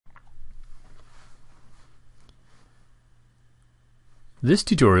This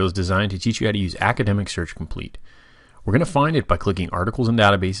tutorial is designed to teach you how to use Academic Search Complete. We're going to find it by clicking Articles and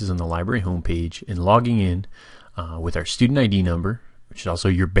Databases on the library homepage and logging in with our student ID number, which is also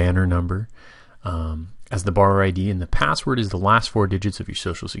your banner number, as the borrower ID, and the password is the last 4 digits of your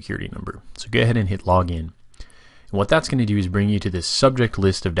social security number. So go ahead and hit Login. And what that's going to do is bring you to this subject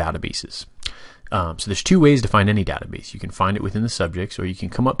list of databases. So there's 2 ways to find any database. You can find it within the subjects, or you can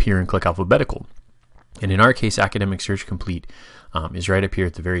come up here and click alphabetical. And in our case, Academic Search Complete is right up here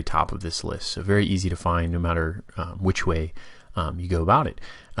at the very top of this list. So very easy to find no matter which way you go about it.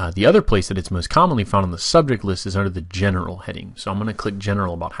 The other place that it's most commonly found on the subject list is under the General heading. So I'm going to click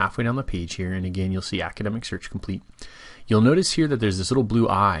General about halfway down the page here, and again you'll see Academic Search Complete. You'll notice here that there's this little blue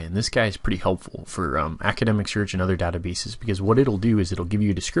eye, and this guy is pretty helpful for academic search and other databases, because what it'll do is it'll give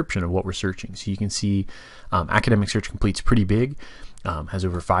you a description of what we're searching. So you can see Academic Search Complete's pretty big, has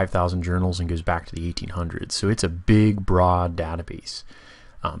over 5,000 journals and goes back to the 1800s. So it's a big, broad database.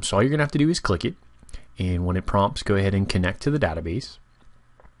 So all you're going to have to do is click it, and when it prompts, go ahead and connect to the database.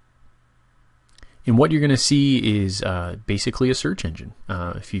 And what you're going to see is basically a search engine.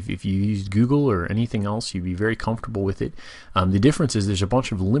 If you used Google or anything else, you'd be very comfortable with it. The difference is there's a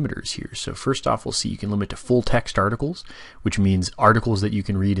bunch of limiters here. So first off, we'll see you can limit to full text articles, which means articles that you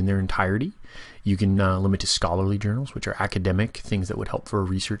can read in their entirety. You can limit to scholarly journals, which are academic, things that would help for a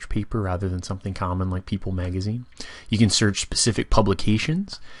research paper rather than something common like People magazine. You can search specific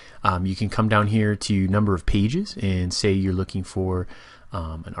publications. You can come down here to number of pages and say you're looking for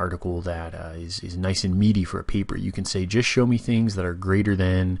an article that is nice and meaty for a paper. You can say, just show me things that are greater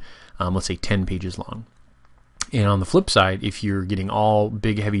than, let's say, 10 pages long. And on the flip side, if you're getting all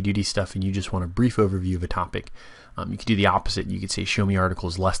big, heavy-duty stuff and you just want a brief overview of a topic, you could do the opposite. You could say, show me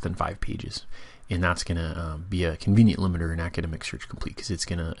articles less than 5 pages. And that's going to be a convenient limiter in Academic Search Complete, because it's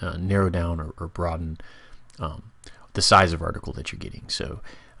going to narrow down or broaden the size of article that you're getting. So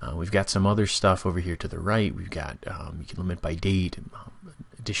we've got some other stuff over here to the right. We've got, you can limit by date,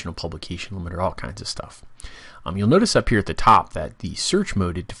 additional publication limiter, all kinds of stuff. You'll notice up here at the top that the search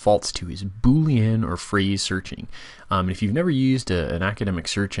mode it defaults to is Boolean or phrase searching. If you've never used an academic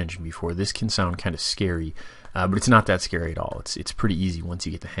search engine before, this can sound kind of scary, but it's not that scary at all. It's pretty easy once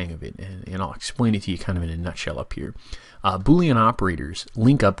you get the hang of it, and I'll explain it to you kind of in a nutshell up here. Boolean operators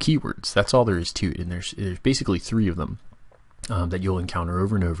link up keywords. That's all there is to it, and there's basically 3 of them that you'll encounter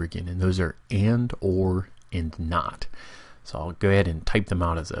over and over again, and those are and, or, and not. So I'll go ahead and type them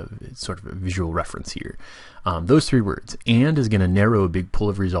out as a sort of a visual reference here. Those 3 words, and is going to narrow a big pool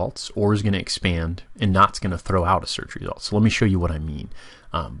of results, or is going to expand, and not's going to throw out a search result. So let me show you what I mean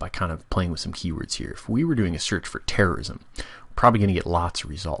by kind of playing with some keywords here. If we were doing a search for terrorism, we're probably going to get lots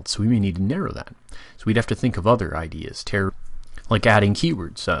of results, so we may need to narrow that. So we'd have to think of other ideas, like adding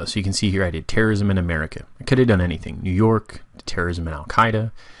keywords. So you can see here I did terrorism in America. I could have done anything. New York, terrorism in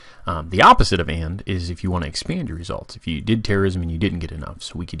Al-Qaeda. The opposite of and is if you want to expand your results. If you did terrorism and you didn't get enough,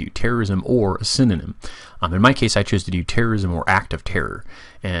 so we could do terrorism or a synonym. In my case, I chose to do terrorism or act of terror.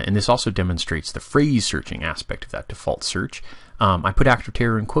 And this also demonstrates the phrase searching aspect of that default search. I put act of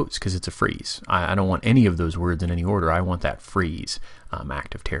terror in quotes because it's a phrase. I don't want any of those words in any order. I want that phrase,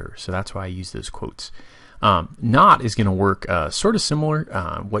 act of terror. So that's why I use those quotes. Not is going to work sort of similar.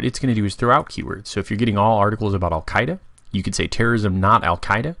 What it's going to do is throw out keywords. So if you're getting all articles about Al-Qaeda, you could say terrorism, not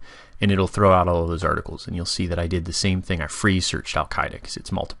Al-Qaeda, and it'll throw out all of those articles. And you'll see that I did the same thing. I phrase searched Al-Qaeda because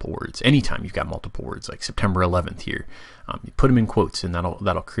it's multiple words. Anytime you've got multiple words, like September 11th here, you put them in quotes, and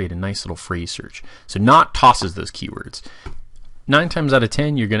that'll create a nice little phrase search. So not tosses those keywords. 9 times out of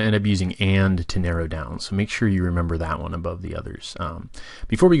 10, you're going to end up using and to narrow down. So make sure you remember that one above the others.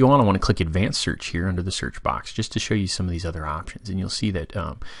 Before we go on, I want to click Advanced Search here under the search box just to show you some of these other options. And you'll see that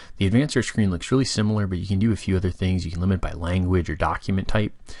the Advanced Search screen looks really similar, but you can do a few other things. You can limit by language or document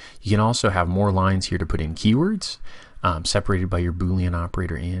type. You can also have more lines here to put in keywords, separated by your Boolean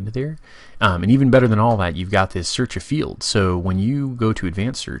operator and there. And even better than all that, you've got this search of fields. So when you go to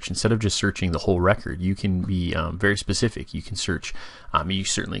advanced search, instead of just searching the whole record, you can be very specific. You can search, you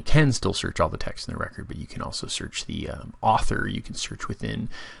certainly can still search all the text in the record, but you can also search the author. You can search within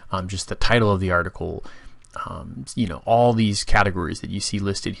just the title of the article. All these categories that you see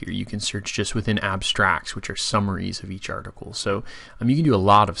listed here, you can search just within abstracts, which are summaries of each article. So you can do a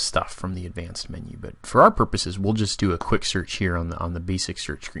lot of stuff from the advanced menu, but for our purposes, we'll just do a quick search here on the basic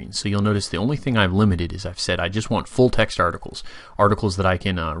search screen. So you'll notice the only thing I've limited is I've said I just want full text articles that I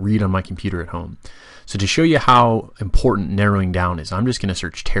can read on my computer at home. So to show you how important narrowing down is, I'm just going to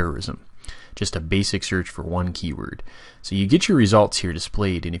search terrorism. Just a basic search for one keyword. So you get your results here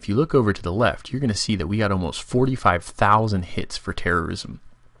displayed, and if you look over to the left, you're going to see that we got almost 45,000 hits for terrorism.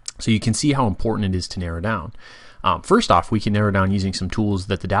 So you can see how important it is to narrow down. First off, we can narrow down using some tools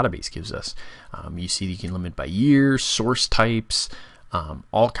that the database gives us. You see you can limit by year, source types,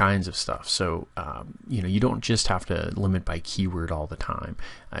 all kinds of stuff. So, you don't just have to limit by keyword all the time.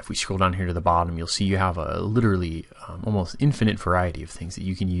 If we scroll down here to the bottom, you'll see you have a literally almost infinite variety of things that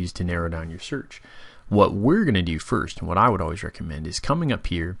you can use to narrow down your search. What we're going to do first, and what I would always recommend, is coming up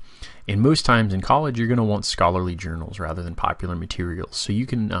here, and most times in college you're going to want scholarly journals rather than popular materials. So you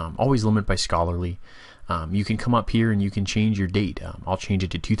can always limit by scholarly. You can come up here and you can change your date. I'll change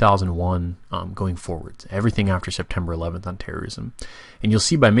it to 2001 going forward. Everything after September 11th on terrorism. And you'll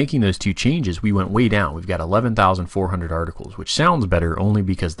see by making those two changes, we went way down. We've got 11,400 articles, which sounds better only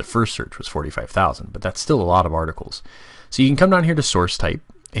because the first search was 45,000, but that's still a lot of articles. So you can come down here to source type,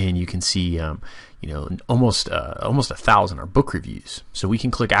 and you can see almost 1,000 are book reviews. So we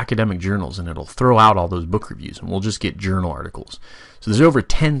can click academic journals and it'll throw out all those book reviews, and we'll just get journal articles. So there's over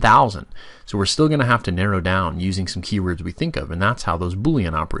 10,000. So we're still going to have to narrow down using some keywords we think of, and that's how those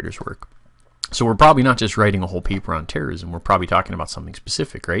Boolean operators work. So we're probably not just writing a whole paper on terrorism. We're probably talking about something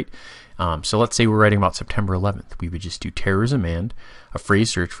specific, right? So let's say we're writing about September 11th. We would just do terrorism and a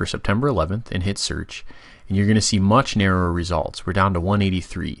phrase search for September 11th and hit search. And you're going to see much narrower results. We're down to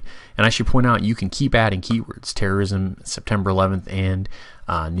 183. And I should point out, you can keep adding keywords: terrorism, September 11th, and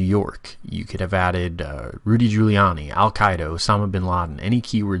New York. You could have added Rudy Giuliani, Al-Qaeda, Osama bin Laden, any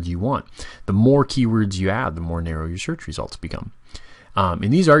keywords you want. The more keywords you add, the more narrow your search results become.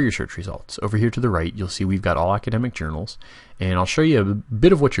 And these are your search results. Over here to the right, you'll see we've got all academic journals, and I'll show you a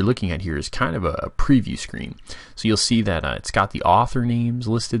bit of what you're looking at here is kind of a preview screen. So you'll see that it's got the author names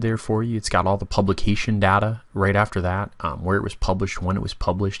listed there for you. It's got all the publication data right after that, where it was published, when it was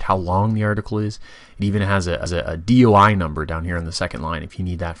published, how long the article is. It even has a DOI number down here on the second line if you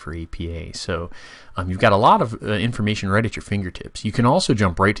need that for APA. So you've got a lot of information right at your fingertips. You can also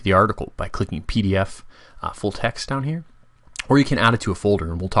jump right to the article by clicking PDF full text down here. Or you can add it to a folder,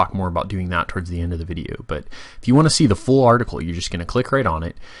 and we'll talk more about doing that towards the end of the video. But if you want to see the full article, you're just going to click right on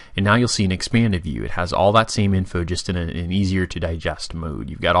it, and now you'll see an expanded view. It has all that same info, just in an easier to digest mode.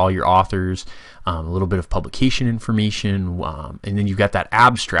 You've got all your authors, a little bit of publication information, and then you've got that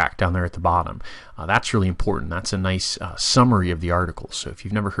abstract down there at the bottom. That's really important. That's a nice summary of the article. So if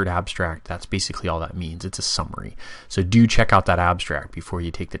you've never heard abstract, that's basically all that means. It's a summary. So do check out that abstract before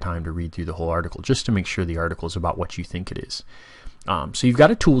you take the time to read through the whole article, just to make sure the article is about what you think it is. So you've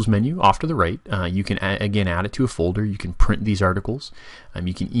got a tools menu off to the right. You can, again, add it to a folder. You can print these articles.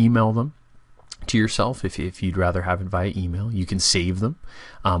 You can email them to yourself if you'd rather have it via email. You can save them.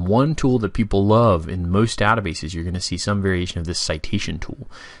 One tool that people love in most databases, you're going to see some variation of this citation tool.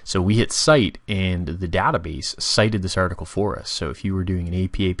 So we hit cite, and the database cited this article for us. So if you were doing an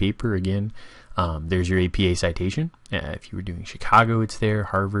APA paper, again, there's your APA citation. If you were doing Chicago, it's there,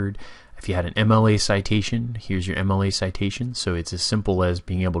 Harvard. If you had an MLA citation, here's your MLA citation. So it's as simple as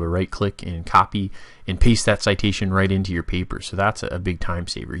being able to right-click and copy and paste that citation right into your paper. So that's a big time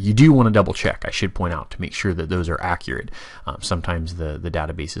saver. You do want to double-check, I should point out, to make sure that those are accurate. Sometimes the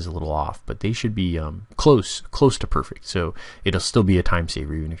database is a little off, but they should be close to perfect. So it'll still be a time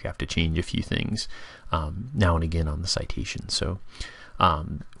saver, even if you have to change a few things now and again on the citation. So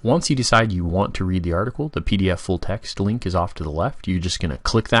once you decide you want to read the article, the PDF full text link is off to the left. You're just going to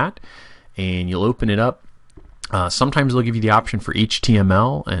click that, and you'll open it up. Sometimes they'll give you the option for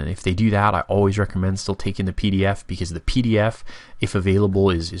HTML, and if they do that, I always recommend still taking the PDF, because the PDF, if available,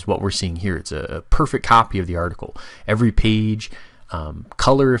 is what we're seeing here. It's a perfect copy of the article. Every page,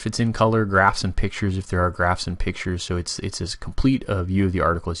 color if it's in color, graphs and pictures if there are graphs and pictures. So it's as complete a view of the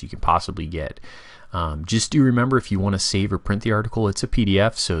article as you can possibly get. Just do remember, if you want to save or print the article, it's a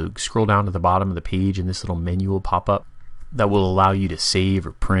PDF, so scroll down to the bottom of the page and this little menu will pop up that will allow you to save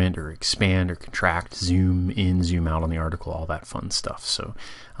or print or expand or contract, zoom in, zoom out on the article, all that fun stuff. So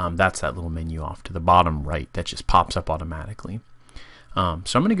that's that little menu off to the bottom right that just pops up automatically. So I'm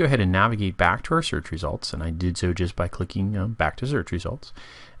going to go ahead and navigate back to our search results, and I did so just by clicking back to search results.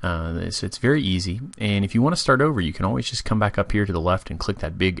 So it's very easy, and if you want to start over, you can always just come back up here to the left and click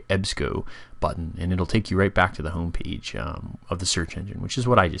that big EBSCO button, and it'll take you right back to the home page of the search engine, which is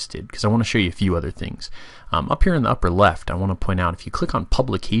what I just did, because I want to show you a few other things. Up here in the upper left, I want to point out, if you click on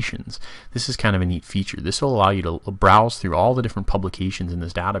publications, this is kind of a neat feature. This will allow you to browse through all the different publications in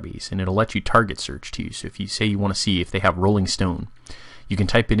this database, and it'll let you target search too. So if you say you want to see if they have Rolling Stone, you can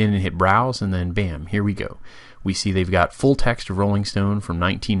type it in and hit browse, and then bam, here we go. We see they've got full text of Rolling Stone from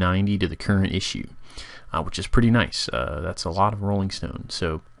 1990 to the current issue, which is pretty nice. That's a lot of Rolling Stone.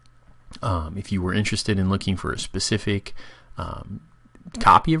 So if you were interested in looking for a specific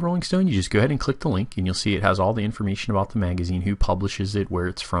copy of Rolling Stone, you just go ahead and click the link, and you'll see it has all the information about the magazine, who publishes it, where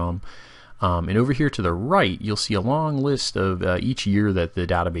it's from. And over here to the right, you'll see a long list of each year that the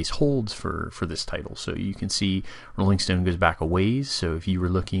database holds for this title. So you can see Rolling Stone goes back a ways. So if you were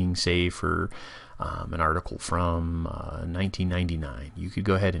looking, say, for an article from 1999, you could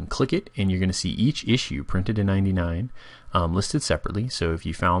go ahead and click it, and you're going to see each issue printed in 99 listed separately. So if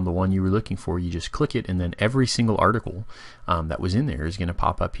you found the one you were looking for, you just click it, and then every single article that was in there is going to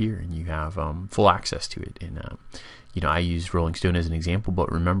pop up here, and you have full access to it. And I use Rolling Stone as an example, but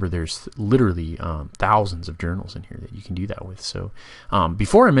remember there's literally thousands of journals in here that you can do that with. So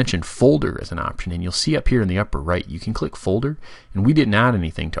before I mentioned folder as an option, and you'll see up here in the upper right, you can click folder, and we didn't add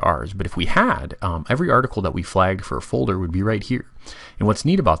anything to ours, but if we had, every article that we flagged for a folder would be right here. And what's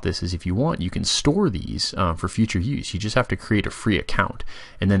neat about this is if you want, you can store these for future use. You just have to create a free account,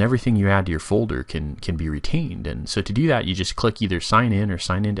 and then everything you add to your folder can be retained. And so to do that, you just click either sign in or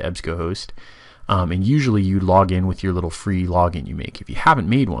sign into EBSCOhost. And usually you log in with your little free login you make. If you haven't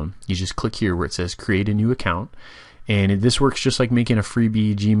made one, you just click here where it says create a new account. And this works just like making a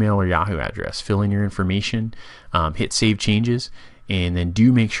freebie Gmail or Yahoo address. Fill in your information, hit save changes, and then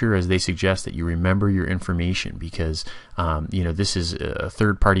do make sure, as they suggest, that you remember your information, because this is a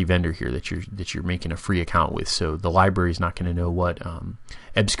third-party vendor here that you're making a free account with. So the library is not going to know what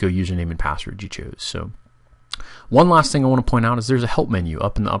EBSCO username and password you chose. So one last thing I want to point out is there's a help menu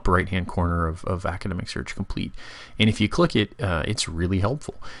up in the upper right-hand corner of Academic Search Complete, and if you click it, it's really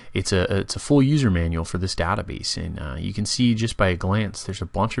helpful. It's a full user manual for this database, and you can see just by a glance there's a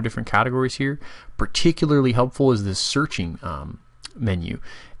bunch of different categories here. Particularly helpful is this searching menu.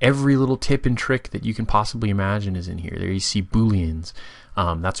 Every little tip and trick that you can possibly imagine is in here. There you see Booleans.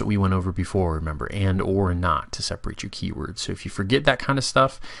 That's what we went over before, remember, and, or, and not to separate your keywords. So if you forget that kind of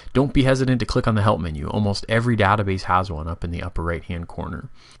stuff, don't be hesitant to click on the help menu. Almost every database has one up in the upper right-hand corner.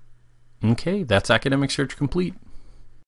 Okay, that's Academic Search Complete.